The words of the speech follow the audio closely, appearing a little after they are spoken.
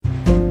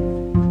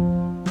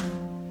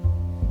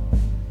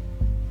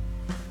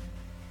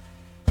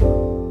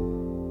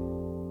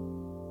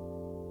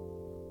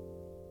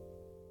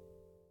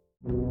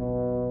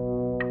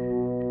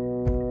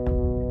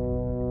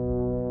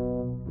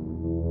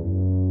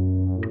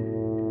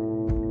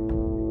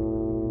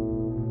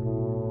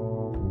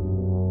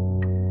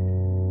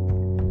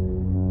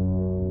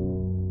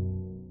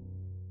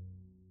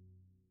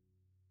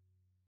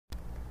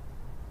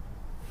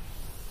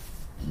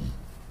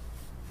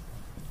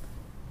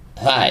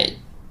Hi.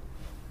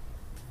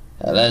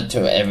 Hello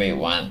to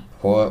everyone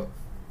who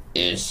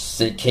is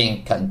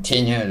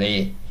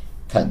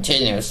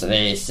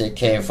continuously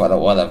seeking for the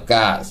Word of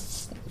God,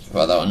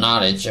 for the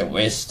knowledge and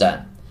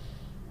wisdom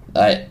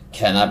that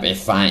cannot be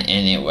found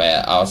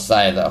anywhere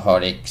outside the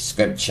Holy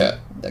Scripture.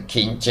 The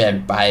King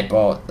James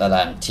Bible that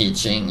I'm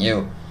teaching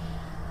you,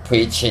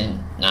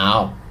 preaching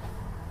now,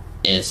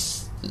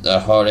 is the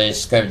Holy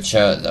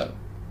Scripture, the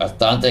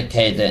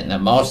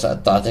most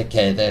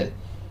authenticated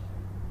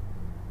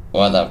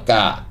Word of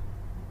God.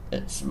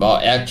 It's more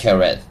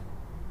accurate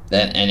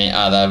than any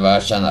other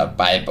version of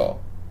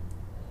Bible.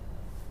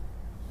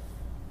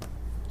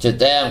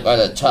 Today I'm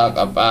going to talk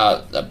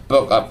about the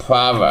book of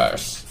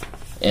Proverbs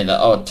in the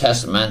Old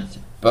Testament,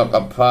 book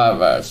of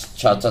Proverbs,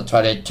 chapter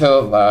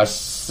 22, verse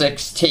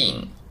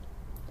 16.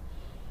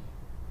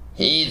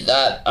 He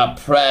that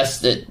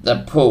oppressed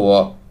the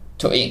poor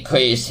to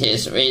increase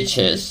his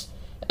riches,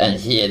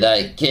 and he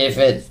that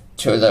giveth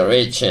to the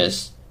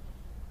riches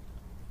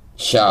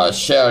shall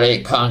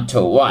surely come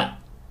to want.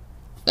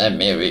 Let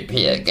me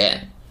repeat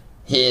again.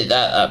 He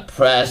that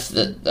oppressed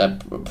the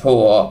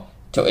poor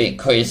to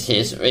increase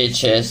his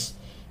riches,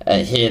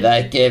 and he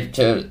that give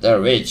to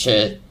the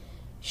riches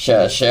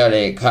shall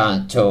surely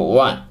come to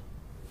want.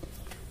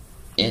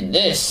 In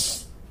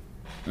this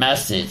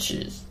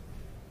message,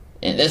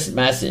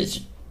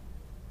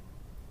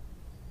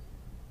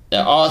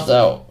 the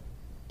author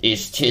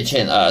is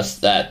teaching us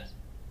that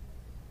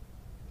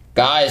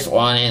God is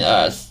warning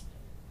us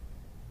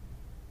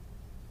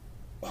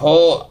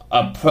who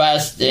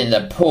oppressed in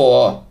the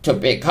poor to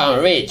become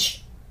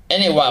rich.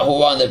 Anyone who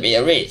wants to be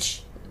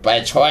rich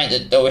by trying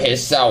to do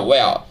himself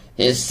well,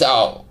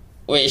 himself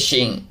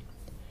wishy-washing,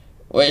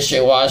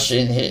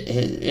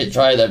 he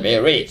tries to be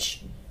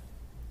rich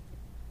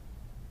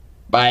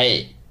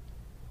by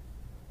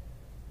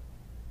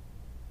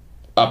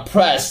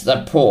oppress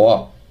the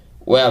poor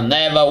will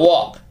never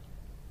walk.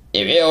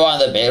 If you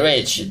want to be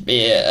rich,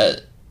 be a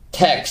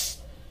tax.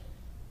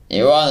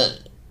 You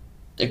want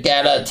to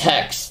get a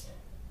tax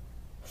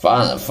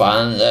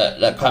from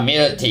the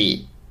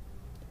community,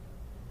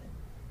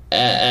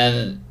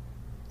 and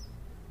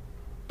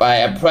by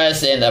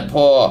oppressing the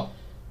poor,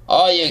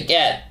 all you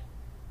get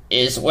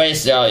is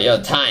waste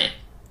your time.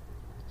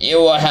 You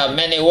will have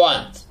many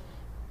wants.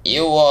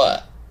 You will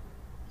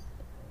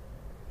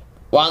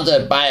want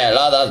to buy a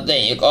lot of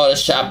things. You go to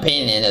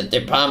shopping in a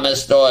department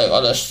store, you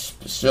go to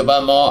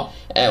super mall,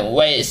 and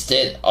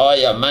wasted all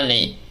your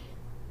money.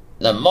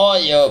 The more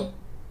you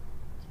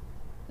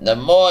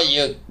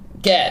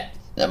get,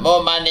 the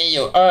more money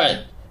you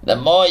earn, the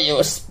more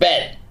you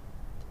spend,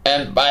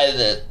 and by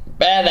the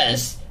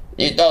balance,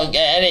 you don't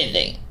get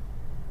anything.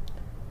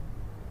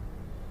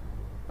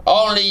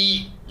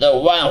 Only the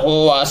one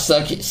who is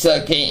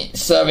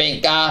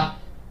serving God,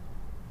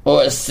 who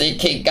is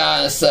seeking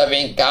God and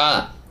serving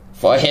God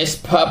for His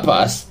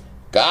purpose,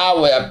 God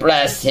will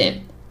bless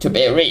him to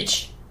be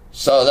rich.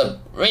 So the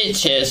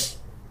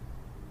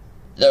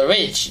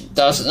rich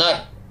does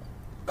not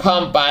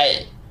come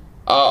by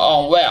our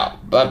own will,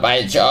 but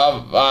by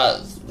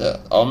the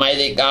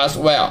Almighty God's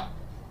will.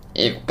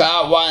 If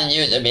God wants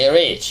you to be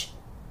rich,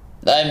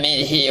 that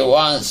means He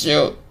wants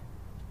you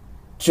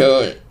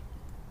to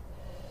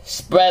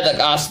spread the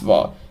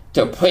gospel,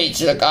 to preach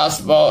the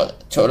gospel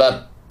to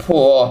the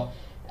poor,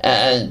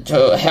 and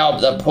to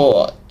help the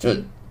poor,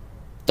 to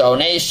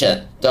donate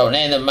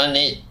the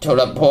money to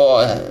the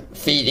poor,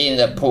 feeding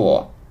the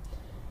poor.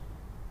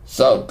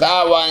 So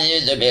God wants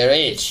you to be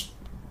rich.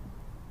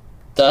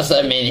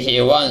 Doesn't mean He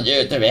wants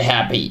you to be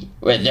happy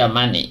with your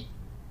money.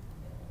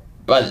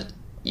 But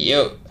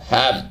you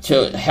have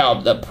to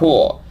help the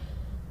poor.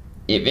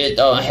 If you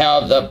don't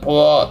help the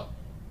poor,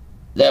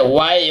 then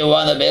why you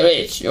want to be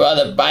rich? You want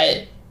to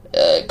buy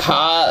a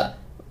car,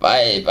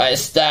 buy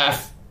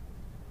stuff,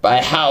 buy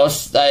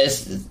house that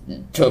is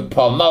to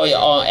promote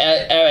your own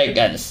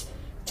arrogance,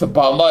 to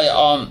promote your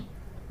own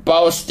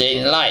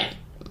boasting life.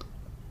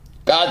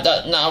 God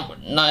does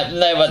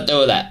never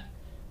do that.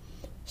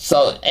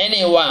 So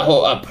anyone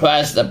who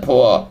oppresses the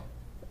poor,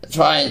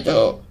 trying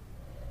to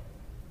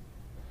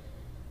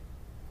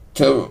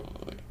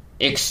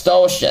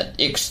extortion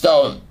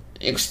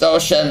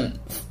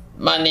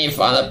money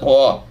from the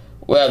poor,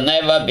 will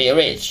never be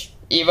rich,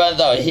 even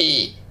though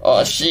he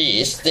or she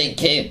is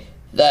thinking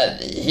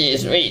that he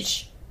is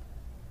rich.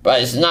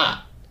 But it's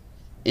not.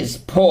 It's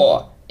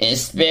poor in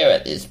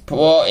spirit. It's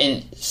poor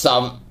in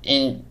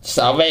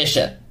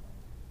salvation.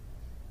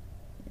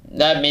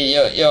 That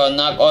means you are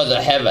not going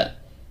to heaven.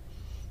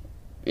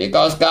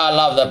 Because God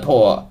loves the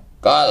poor.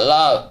 God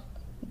loves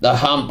the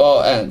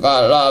humble, and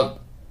God loves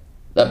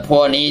the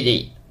poor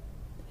needy.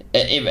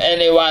 If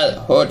anyone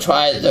who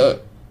tries to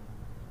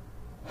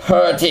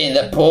hurting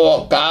the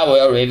poor, God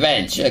will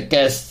revenge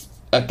against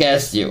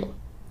you.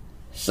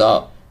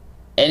 So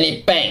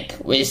any bank,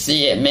 we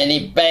see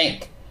many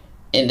banks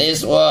in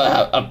this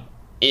world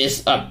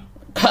is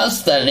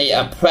constantly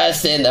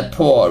oppressing the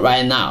poor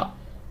right now.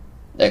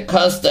 They're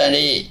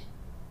constantly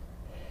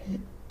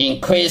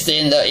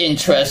increasing the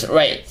interest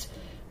rate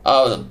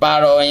of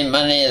borrowing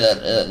money,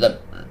 the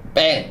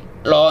bank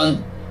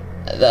loan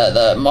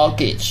the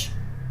mortgage.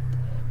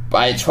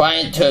 By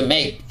trying to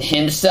make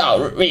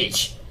himself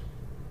rich,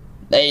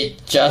 they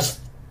just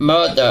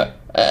murder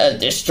and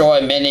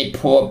destroy many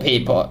poor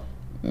people.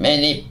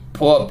 Many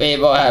poor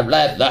people have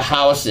left the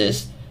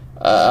houses,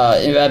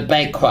 even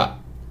bankrupt.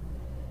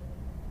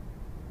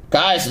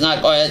 God is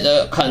not going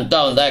to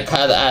condone that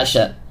kind of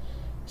action.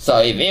 So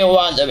if you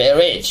want to be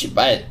rich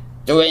by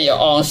doing your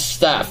own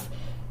stuff,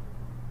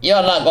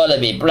 you're not going to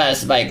be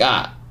blessed by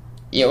God.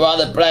 You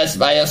want to bless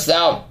by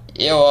yourself,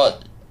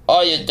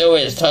 all you do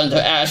is turn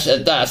to ash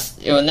and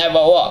dust. You will never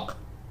walk.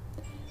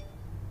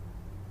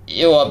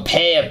 You will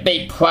pay a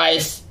big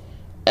price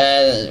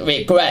and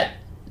regret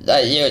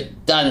that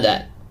you've done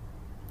that.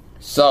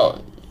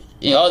 So,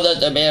 in order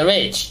to be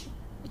rich,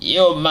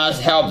 you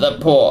must help the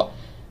poor.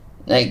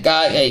 Then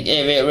God can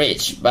give you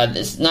rich, but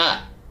does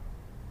not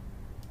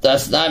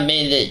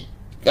mean that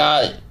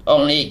God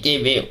only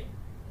give you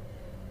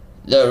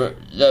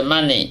the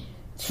money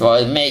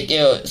for make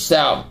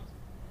yourself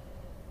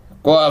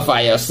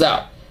glorify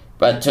yourself,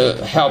 but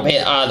to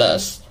helping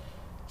others,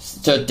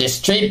 to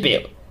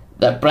distribute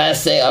the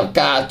blessing of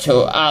God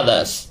to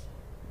others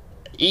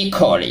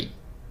equally.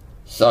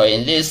 So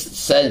in this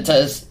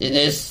sentence, in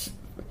this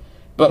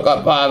book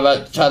of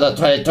Proverbs, chapter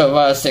 22,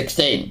 verse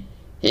 16,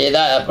 he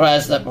that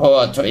oppresses the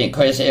poor to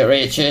increase his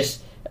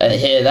riches, and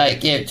he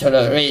that gives to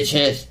the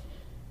riches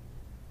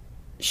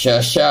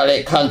shall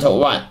surely come to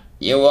want.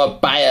 You will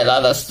buy a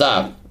lot of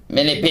stuff.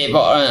 Many people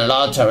earn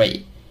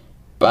lottery,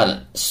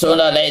 but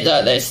sooner or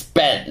later they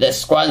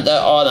squander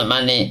all the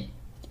money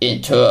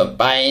into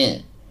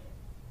buying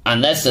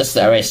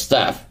unnecessary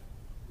stuff.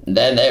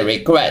 Then they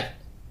regret.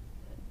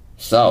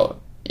 So,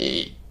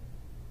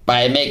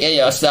 by making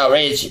yourself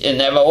rich, it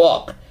never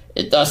work.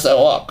 It doesn't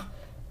work.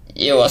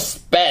 You will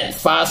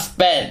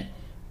spend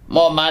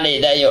more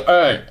money than you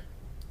earn,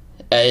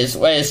 and it's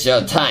waste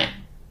your time.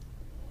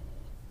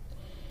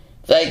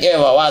 Thank you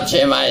for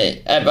watching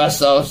my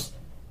episodes,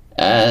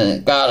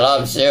 and God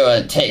loves you,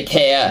 and take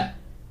care.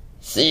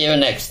 See you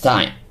next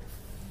time.